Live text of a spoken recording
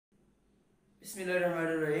বিসমিল্লাহির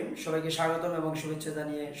রহমানির রহিম। সবাইকে স্বাগতম এবং শুভেচ্ছা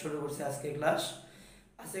জানিয়ে শুরু করছি আজকের ক্লাস।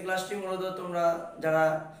 আজকের ক্লাসটি মূলত তোমরা যারা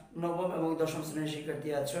নবম এবং দশম শ্রেণীর শিক্ষার্থী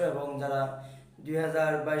আছো এবং যারা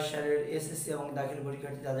 2022 সালের এসএসসি এবং দাখিল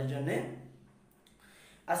পরীক্ষার্থী তাদের জন্য।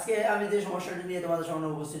 আজকে আমি যে সমস্যাটি নিয়ে তোমাদের সামনে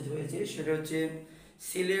উপস্থিত হয়েছি সেটা হচ্ছে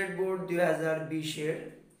সিলেট বোর্ড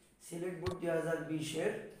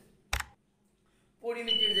 2020-এর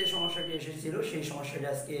পরিমিতির যে সমস্যাটি এসেছিল সেই সমস্যাটি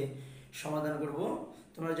আজকে সমাধান করব।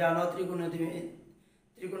 তোমরা জানো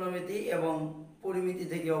ত্রিকোণমিতি এবং পরিমিতি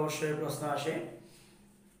থেকে অবশ্যই প্রশ্ন আসে।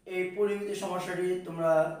 এই পরিমিতি সমস্যাটি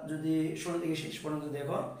তোমরা যদি শুরু থেকে শেষ পর্যন্ত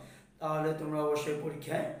দেখো তাহলে তোমরা অবশ্যই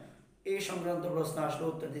পরীক্ষায় এই সংক্রান্ত প্রশ্ন আসলে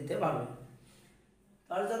উত্তর দিতে পারবে।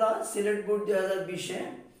 তাহলে যারা সিলেট বোর্ড 2020-এ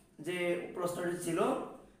যে প্রশ্নটি ছিল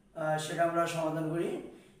সেটা আমরা সমাধান করি।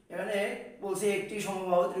 এখানে বলছি একটি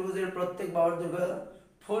সমবাহু ত্রিভুজের প্রত্যেক বাহুর দৈর্ঘ্য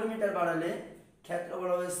 4 মিটার বাড়ালে ক্ষেত্রফল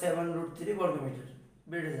হবে 7√3 বর্গমিটার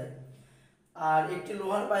বেড়ে যায়। আর একটি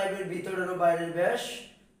লোহার পাইপের ভিতরের ও বাইরের ব্যাস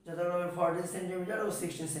যথাক্রমে 14 সেন্টিমিটার ও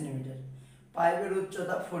 16 সেন্টিমিটার। পাইপের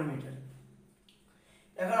উচ্চতা 4 মিটার।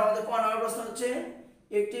 এখন আমাদের কোন নম্বর প্রশ্ন হচ্ছে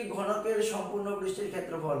একটি ঘনকের সম্পূর্ণ পৃষ্ঠের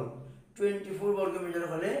ক্ষেত্রফল 24 বর্গমিটার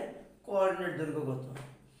হলে কোঅর্ডিনেট দৈর্ঘ্য কত?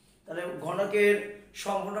 তাহলে ঘনকের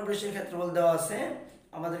সম্পূর্ণ পৃষ্ঠের ক্ষেত্রফল দেওয়া আছে,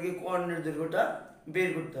 আমাদেরকে কোঅর্ডিনেট দৈর্ঘ্যটা বের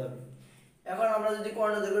করতে হবে। এখন আমরা যদি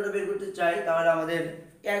কোঅর্ডিনেট দৈর্ঘ্যটা বের করতে চাই তাহলে আমাদের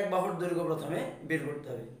এক বাহুর দৈর্ঘ্য প্রথমে বের করতে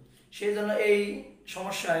হবে। সেই জন্য এই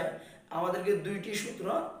সমস্যায় আমাদেরকে দুইটি সূত্র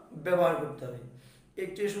ব্যবহার করতে হবে।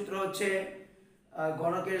 একটি সূত্র হচ্ছে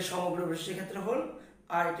ঘনকের সমগ্র পৃষ্ঠের ক্ষেত্রফল,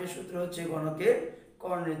 আর একটি সূত্র হচ্ছে ঘনকের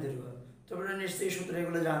কোঅর্ডিনেট দৈর্ঘ্য। তোমরা নিশ্চয়ই সূত্র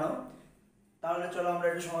এগুলো জানো। তাহলে চলো আমরা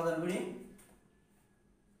এটা সমাধান করি।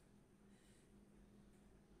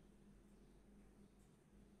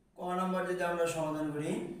 ক নম্বর যদি আমরা সমাধান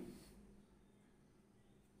করি,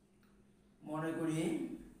 মনে করি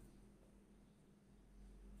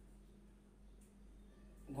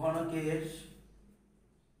ঘনকের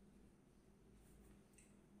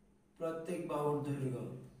প্রত্যেক বাহুর দৈর্ঘ্য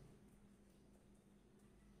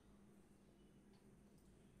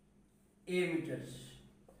a মিটার,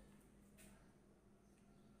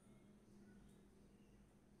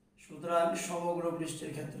 সুতরাং সমগ্র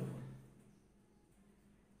পৃষ্ঠের ক্ষেত্রফল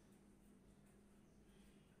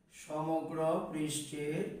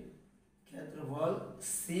ক্ষেত্রফল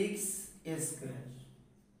 6 স্কয়ার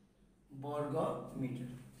বর্গ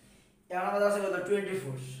মিটার। এখন আমাদের আছে কত?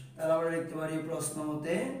 24। তাহলে আমরা লিখতে পারি প্রশ্ন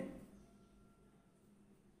মতে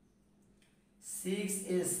 6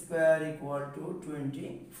 square equal to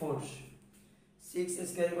 24। 6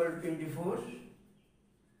 square equal to 24,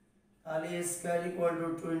 তাহলে স্কয়ার ইকুয়াল টু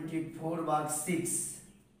 24 ভাগ 6,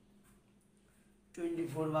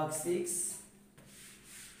 24 ভাগ 6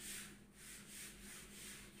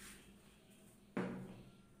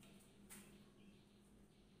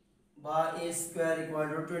 বা a স্কয়ার ইকুয়াল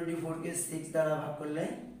টু 24 কে 6 দ্বারা ভাগ করলে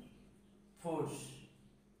 4,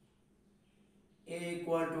 a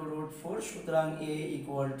ইকুয়াল টু √4, সুতরাং a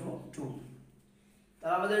ইকুয়াল টু 2।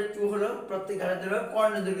 তাহলে আমাদের 2 হলো প্রত্যেক ধারের দৈর্ঘ্য,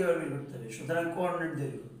 কোঅর্ডিনেট দৈর্ঘ্য বের করতে হবে। সুতরাং কোঅর্ডিনেট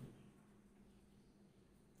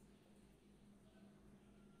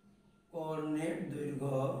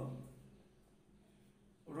দৈর্ঘ্য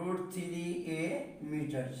 √3a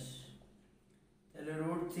মিটার। তাহলে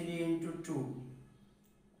 √3 × 2,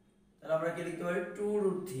 তাহলে আমরা কি লিখতে পারি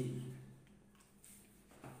 2√3।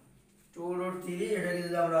 এটাকে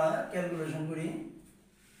যদি আমরা ক্যালকুলেশন করি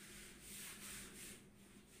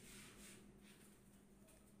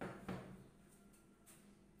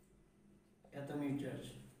এত মিটার,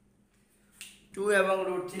 2 এবং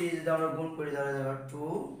 √3 যদি আমরা গুণ করি তাহলে দেখো 2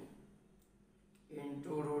 ×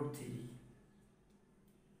 √3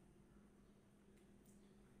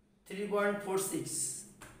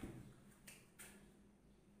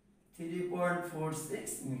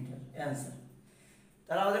 3.46 মিটার অ্যান্সার।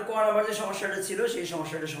 তাহলে আমাদের ক নম্বর যে সমস্যাটা ছিল সেই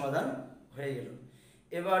সমস্যাটা সমাধান হয়ে গেল।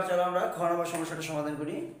 এবার চলো আমরা খ নম্বর সমস্যাটা সমাধান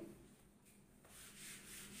করি।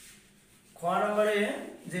 খ নম্বরে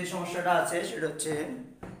যে সমস্যাটা আছে সেটা হচ্ছে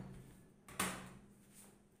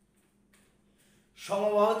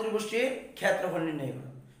সমবাহু ত্রিভুজটির ক্ষেত্রফল নির্ণয়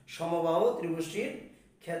করো। সমবাহু ত্রিভুজটির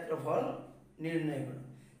ক্ষেত্রফল নির্ণয় করো।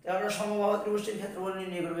 তাহলে আমরা সমবাহু ত্রিভুজটির ক্ষেত্রফল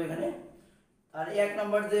নির্ণয় করবো এখানে। আর এক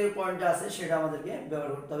নম্বর যে পয়েন্টটা আছে সেটা আমাদেরকে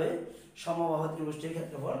ব্যবহার করতে হবে সমবাহু ত্রিভুজটির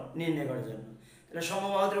ক্ষেত্রফল নির্ণয় করার জন্য। তাহলে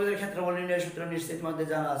সমবাহু ত্রিভুজের ক্ষেত্রফল নির্ণয়ের সূত্র নিশ্চিত মধ্যে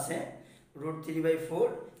জানা আছে √3/4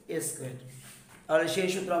 স্কয়ার। তাহলে সেই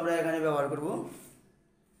সূত্র আমরা এখানে ব্যবহার করব।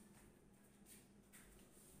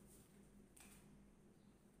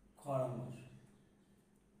 খ নম্বর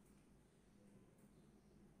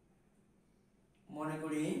মনে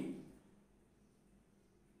করি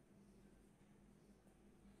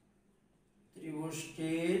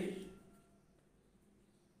ত্রিভুজটির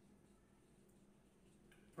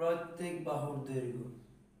প্রত্যেক বাহুর দৈর্ঘ্য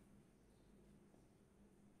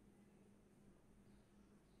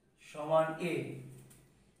সমান a,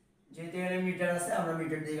 যেহেতু এখানে মিটার আছে আমরা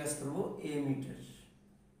মিটার দিয়ে কাজ করব, a মিটার।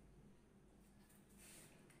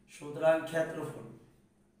 সুতরাং ক্ষেত্রফল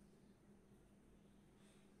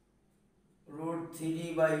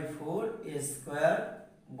 √3/4 a স্কয়ার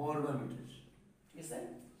বর্গ মিটার। ঠিক আছে,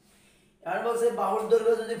 আর বলছে বাহুর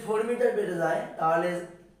দৈর্ঘ্য যদি 4 মিটার বেড়ে যায় তাহলে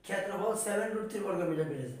ক্ষেত্রফল 7√3 বর্গ মিটার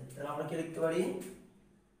বেড়ে যায়। তাহলে আমরা কি লিখতে পারি,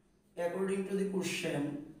 অ্যাকর্ডিং টু দি কোশ্চেন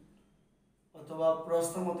অথবা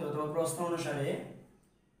প্রশ্ন মতে অথবা প্রশ্ন অনুসারে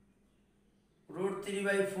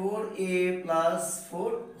 √3/4 a +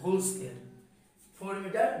 4 হোল স্কয়ার 4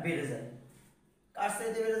 মিটার বেড়ে যায়। কার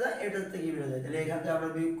সাথে বেড়ে যায়, এটার থেকে বেড়ে যায়। তাহলে এখান থেকে আমরা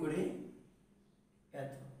বিয়োগ করি,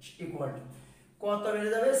 এত ইকুয়াল টু কত বেড়ে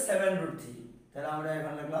যাবে, 7√3। তাহলে আমরা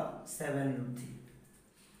এখন লিখলাম 7√3।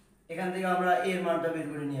 এখান থেকে আমরা এর মানটা বের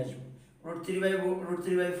করে নিয়ে আসবো।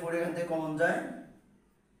 √3/4 এখান থেকে কমন যায়,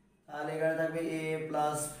 তাহলে এখানে থাকবে a +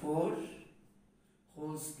 4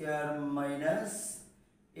 whole square minus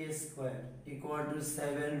a square equal to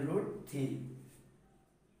 7√3।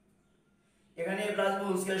 এখানে a প্লাস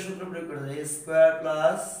হোল স্কয়ার সূত্র প্রয়োগ করা যায়, a square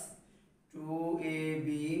plus 2ab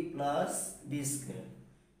plus b square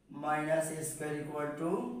minus a square equal to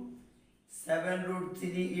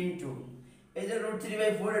 7√3 into এই যে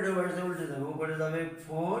 √3/4 এটা উল্টে যাবে, উপরে যাবে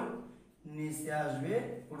 4, নিচে আসবে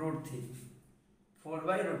 √3,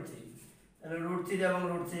 4/√3। তাহলে √3 এবং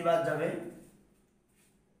 √3 বাদ যাবে,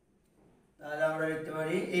 তাহলে আমরা লিখতে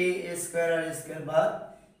পারি a স্কয়ার আর স্কয়ার বাদ,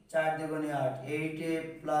 4 দুগুণে 8, 8a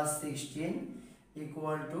 + 16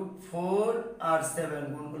 ইকুয়াল টু 4 আর 7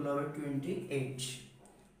 গুণ করলে হবে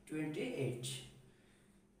 28।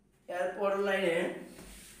 এরপর লাইনে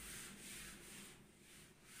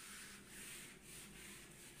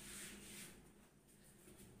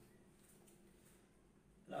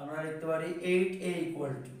আমরা লিখতে পারি 8a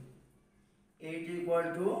ইকুয়াল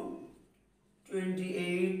টু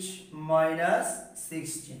 28 মাইনাস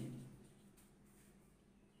 16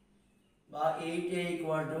 বা 8a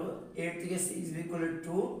ইকুয়াল টু 8 থেকে 6 বিয়োগ করলে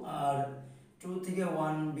 2 আর 2 থেকে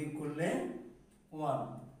 1 বিয়োগ করলে 1।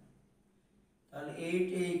 তাহলে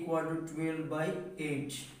 8a ইকুয়াল টু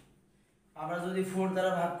 12/8। আমরা যদি 4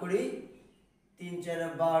 দ্বারা ভাগ করি 3 4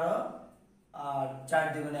 12 আর 4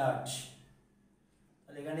 দুগুণে 8,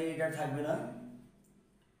 তাহলে এখানে এটা থাকবে না,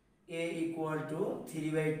 a ইকুয়াল টু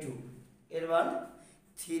 3/2, এর মান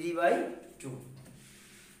 3/2।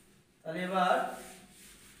 তাহলে এবার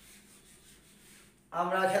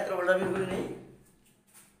আমরা ক্ষেত্রফলটা বের করে নিই।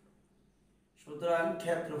 সুতরাং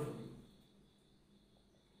ক্ষেত্রফল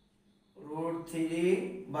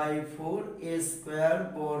 √3/4 a স্কয়ার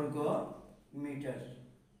বর্গ মিটার,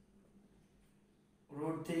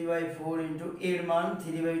 √3/4 ইনটু এর মান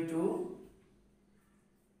 3/2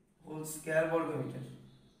 হোল স্কয়ার বর্গ মিটার।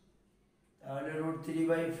 তাহলে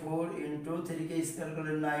 √3/4 ইনটু 3 কে স্কয়ার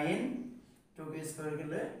করলে 9, 2 কে স্কয়ার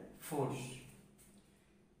করলে 4।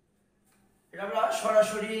 এটা আমরা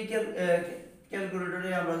সরাসরি ক্যালকুলেটরে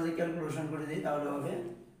আমরা যদি ক্যালকুলেশন করে দিই তাহলে হবে,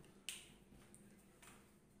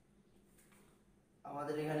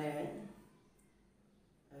 আমাদের এখানে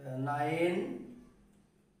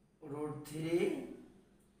 9√3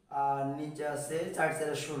 আর নিচে আছে 4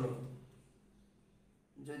 4 16,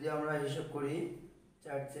 যদি আমরা হিসাব করি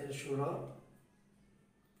 4 4 16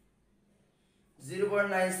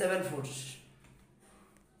 0.974।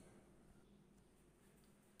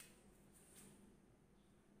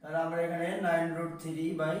 তাহলে আমরা এখানে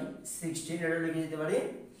 9√3/16 এটা লিখে দিতে পারি,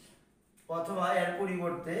 অথবা এর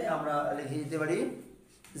পরিবর্তে আমরা লিখে দিতে পারি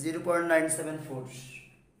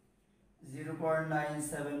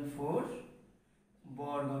 0.974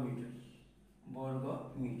 বর্গ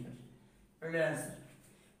মিটার। তাহলে অ্যান্সার।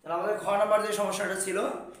 তাহলে আমাদের খ নাম্বার যে সমস্যাটা ছিল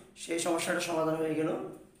সেই সমস্যাটা সমাধান হয়ে গেল।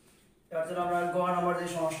 এবার চলো আমরা গ নাম্বার যে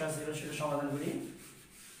সমস্যা ছিল সেটা সমাধান করি।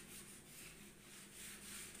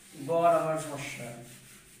 গ নাম্বার সমস্যা,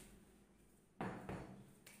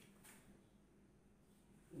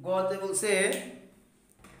 গতে বলছে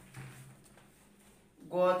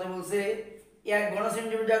 1 ঘন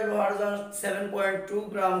সেন্টিমিটার লোহার ওজন 7.2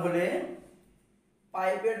 গ্রাম হলে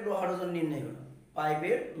পাইপের লোহার ওজন নির্ণয় করো।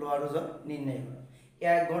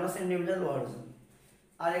 1 ঘন সেন্টিমিটার লোহার ওজন,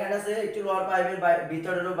 আর এখানে আছে একটি লোহার পাইপের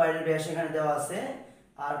ভিতরের ও বাইরের ব্যাস এখানে দেওয়া আছে,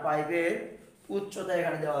 আর পাইপের উচ্চতা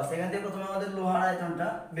এখানে দেওয়া আছে। এখান থেকে প্রথমে আমাদের লোহার আয়তনটা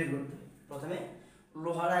বের করতে হবে।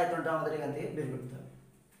 আমাদের এখান থেকে বের করতে হবে।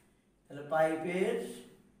 তাহলে পাইপের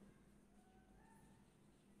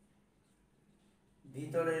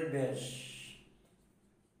ভিতরের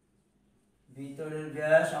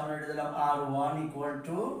ব্যাস আমরা এটা দিলাম R1 equal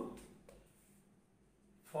to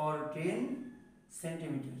 14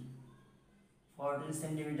 centimetre. 14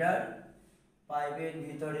 centimetre পাইপের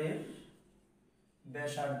ভিতরের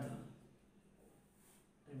ব্যাসার্ধ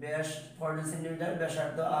ব্যাস 14 সেন্টিমিটার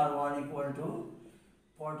ব্যাসার্ধ R1 equal to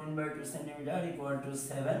 14/2 centimetre equal to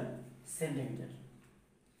 7 centimetre.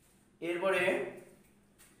 এরপরে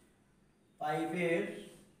পাইপের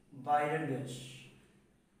বাইরের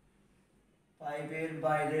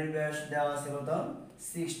ব্যাস দেওয়া আছে কত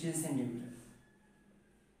 16 সেন্টিমিটার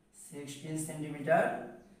 16 সেন্টিমিটার।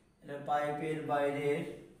 এটা পাইপের বাইরের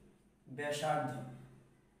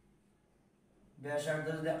ব্যাসার্ধ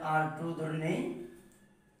যদি R2 ধরে নেই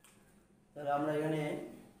তাহলে আমরা এখানে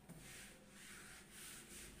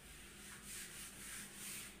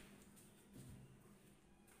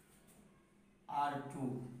R2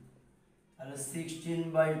 তাহলে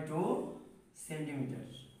 16/2 সেন্টিমিটার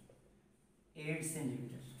 8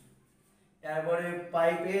 সেন্টিমিটার। তারপরে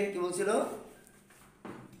পাইপে কি বলছিল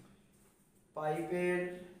পাইপের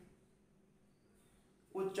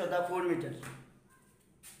উচ্চতা 4 মিটার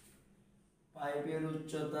পাইপের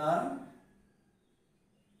উচ্চতা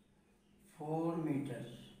 4 মিটার।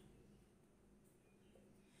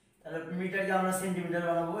 তাহলে মিটারকে আমরা সেন্টিমিটার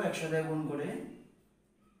বানাবো 100 দিয়ে গুণ করে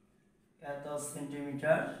এত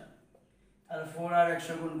সেন্টিমিটার। তাহলে 4 আর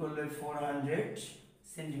 100 গুণ করলে 400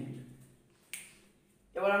 সেন্টিমিটার।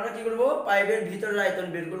 এবার আমরা কি করব পাইপের ভিতরের আয়তন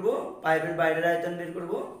বের করব পাইপের বাইরের আয়তন বের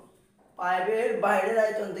করব। পাইপের বাইরের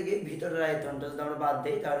আয়তন থেকে ভিতরের আয়তনটা যদি আমরা বাদ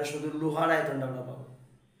দেই তাহলে শুধু লোহার আয়তনটা আমরা পাবো।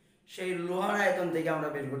 সেই লোহার আয়তন থেকে আমরা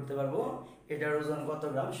বের করতে পারবো এটার ওজন কত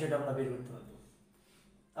গ্রাম সেটা আমরা বের করতে পারবো।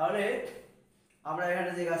 তাহলে আমরা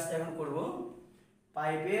এখানে যে কাজটা এখন করব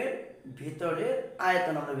পাইপের ভিতরের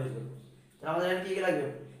আয়তন আমরা বের করব। তাহলে আমাদের এখানে কি লাগবে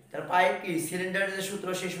তাহলে পাইপ কি সিলিন্ডারের যে সূত্র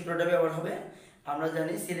সেই সূত্রটা ব্যবহার হবে। আমরা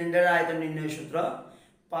জানি সিলিন্ডারের আয়তন নির্ণয়ের সূত্র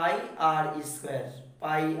পাই আর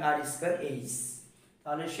স্কয়ার এইচ।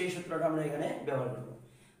 তাহলে সেই সূত্রটা আমরা এখানে ব্যবহার করব।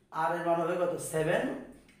 আর এর মান হবে কত 7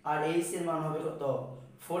 আর এইচ এর মান হবে কত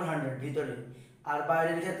 400 ভিতরে। আর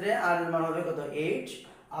বাইরের ক্ষেত্রে আর এর মান হবে কত 8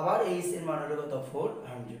 আবার এইচ এর মান হবে কত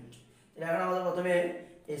 400। তাহলে এখন আমাদের প্রথমে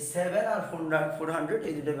এই 7 আর 400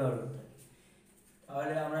 এই দুটো ব্যবহার করতে হবে।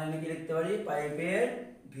 তাহলে আমরা এখানে কি লিখতে পারি পাইপের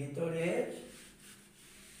ভিতরের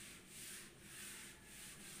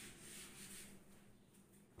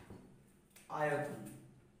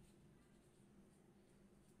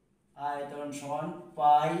আয়তন সমান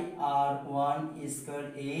পাই আর 1 স্কয়ার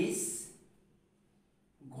এইচ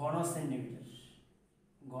ঘন সেন্টিমিটার।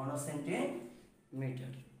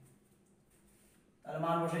 তাহলে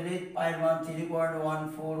মান বসাই দিই পাই মান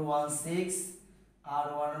 3.1416 আর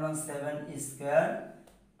 1 মান 7 স্কয়ার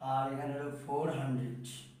আর এখানে হলো 400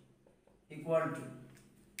 ইকুয়াল টু।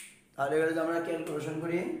 তাহলে এগুলো যদি আমরা ক্যালকুলেশন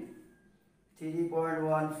করি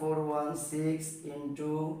 3.1416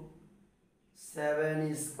 ইন্টু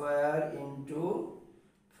 7 স্কয়ার ইন্টু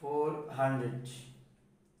 400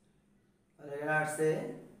 তাহলে এখানে আসছে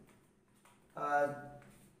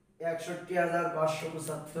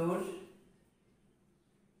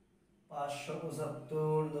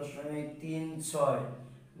 61,575.36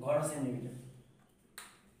 ঘন সেন্টিমিটার।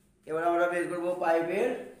 এবার আমরা বের করব পাইপের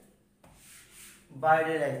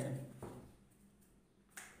বাইরের আয়তন।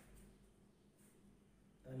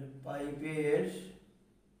 তাহলে পাইপের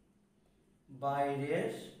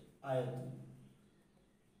বাইরের আয়তন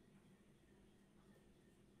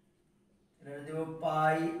এটা দেব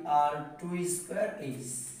পাই আর 2 স্কয়ার এইচ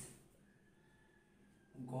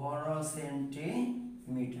ঘন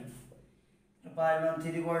সেন্টিমিটার। পাই মান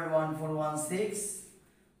 3.1416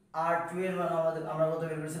 আর 2 এর মান আমরা কত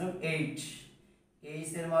বের করেছিলাম 8 এইচ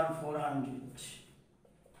এর মান 400।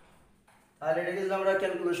 তাহলে এটাকে যদি আমরা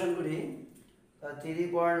ক্যালকুলেশন করি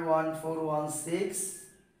 3.1416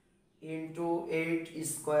 into 8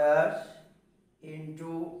 square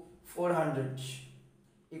into 400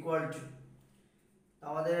 equal to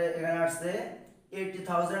আমাদের এখানে আসছে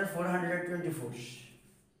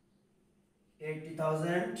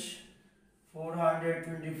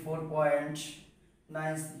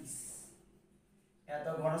 80,424.96 এত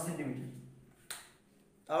ঘন সেন্টিমিটার।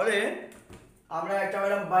 তাহলে আমরা একটা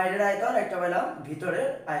পেলাম বাইরের আয়তন একটা পেলাম ভিতরের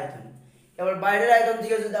আয়তন। এবার বাইরের আয়তন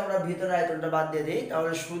থেকে যদি আমরা ভিতরের আয়তনটা বাদ দিয়ে দিই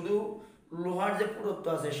তাহলে শুধু লোহার যে পুরুত্ব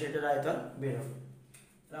আছে সেটার আয়তন বের হবে।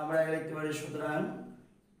 আমরা লিখতে পারি সুতরাং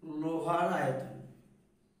লোহার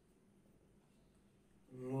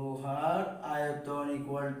আয়তন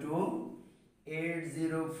ইকুয়াল টু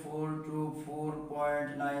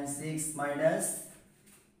 80,424.96 মাইনাস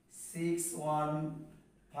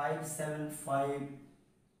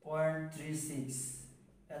 61,575.36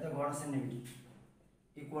 এত ঘন সেন্টিমিটার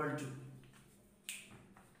ইকুয়াল টু।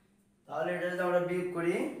 তাহলে এটা যদি আমরা বিয়োগ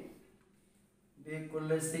করি বিয়োগ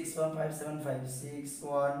করলে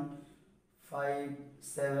 61,575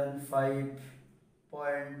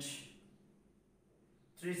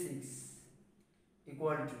 575.36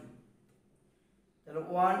 ইকুয়াল টু তাহলে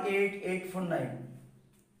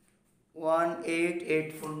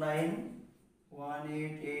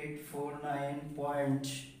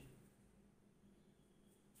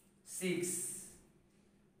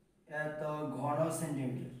এত ঘন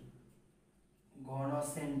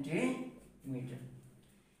সেন্টিমিটার।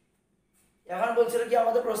 এখন বলছিল কি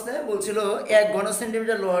আমাদের প্রশ্নে বলছিল 1 ঘন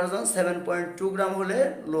সেন্টিমিটার লোহার ওজন 7.2 গ্রাম হলে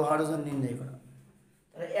লোহার ওজন নির্ণয় করা।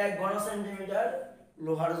 তাহলে 1 ঘন সেন্টিমিটার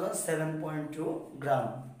লোহার ওজন 7.2 গ্রাম।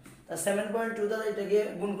 তা 7.2 দ্বারা এটাকে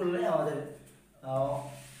গুণ করলে আমাদের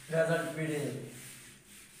রেজাল্ট বেড়ে যাবে।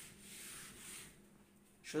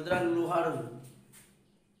 সুতরাং লোহার ওজন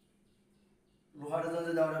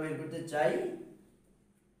যদি আমরা বের করতে চাই,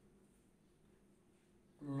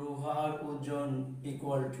 লোহার ওজন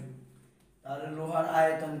ইকুয়াল টু তাহলে লোহার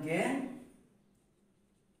আয়তনকে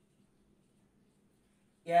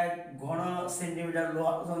 1 ঘন সেন্টিমিটার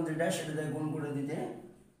লোহার ওজন যেটা সেটাতে গুণ করে দিতে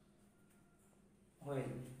হয়।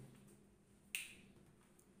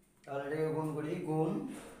 তাহলে এটাকে গুণ করি, গুণ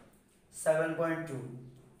 7.2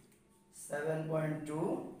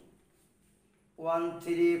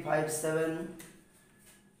 1357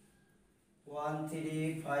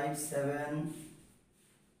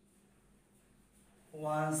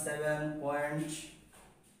 17.12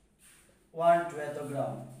 এত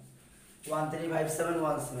গ্রাম।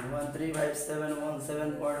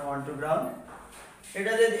 135717 গ্রাম।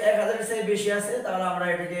 এটা যদি 1000 এর চেয়ে বেশি আছে তাহলে আমরা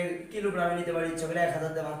এটাকে কিলোগ্রামে নিতে পারি, ইচ্ছা করে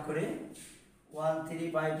 1000 দিয়ে ভাগ করি।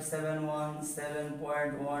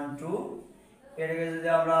 135717.12 এটাকে যদি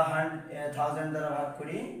আমরা 1000 দ্বারা ভাগ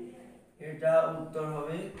করি, এটা উত্তর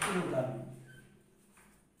হবে কিলোগ্রামে।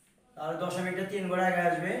 তাহলে দশমিকটা 3 ঘরে আগে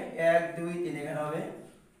আসবে, 1 2 3 এখানে হবে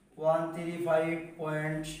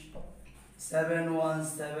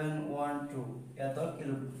 135.71712 এত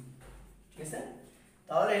কিলোগ্রাম। ঠিক আছে,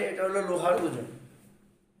 তাহলে এটা হলো লোহার ওজন।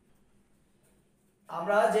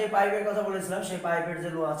 আমরা যে পাইপের কথা বলেছিলাম সেই পাইপের যে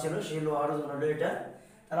লোহা ছিল সেই লোহার ওজন হলো এটা।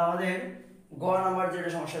 তাহলে আমাদের গ নাম্বার যেটা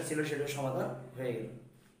সমস্যা ছিল সেটা সমাধান হয়ে গেল।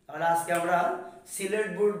 তাহলে আজকে আমরা সিলেট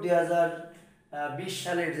বোর্ড 2020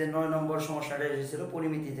 সালের যে 9 নম্বর সমস্যাটা এসেছিল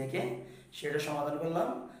পরিমিতি থেকে সেটা সমাধান করলাম।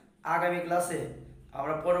 আগামী ক্লাসে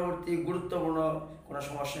আমরা পরবর্তী গুরুত্বপূর্ণ কোনো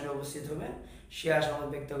সমস্যা নিয়ে উপস্থিত হবে সে আশাবাদ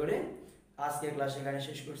ব্যক্ত করে আজকের ক্লাস এখানে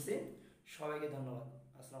শেষ করছি। সবাইকে ধন্যবাদ।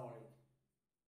 আসসালামু আলাইকুম।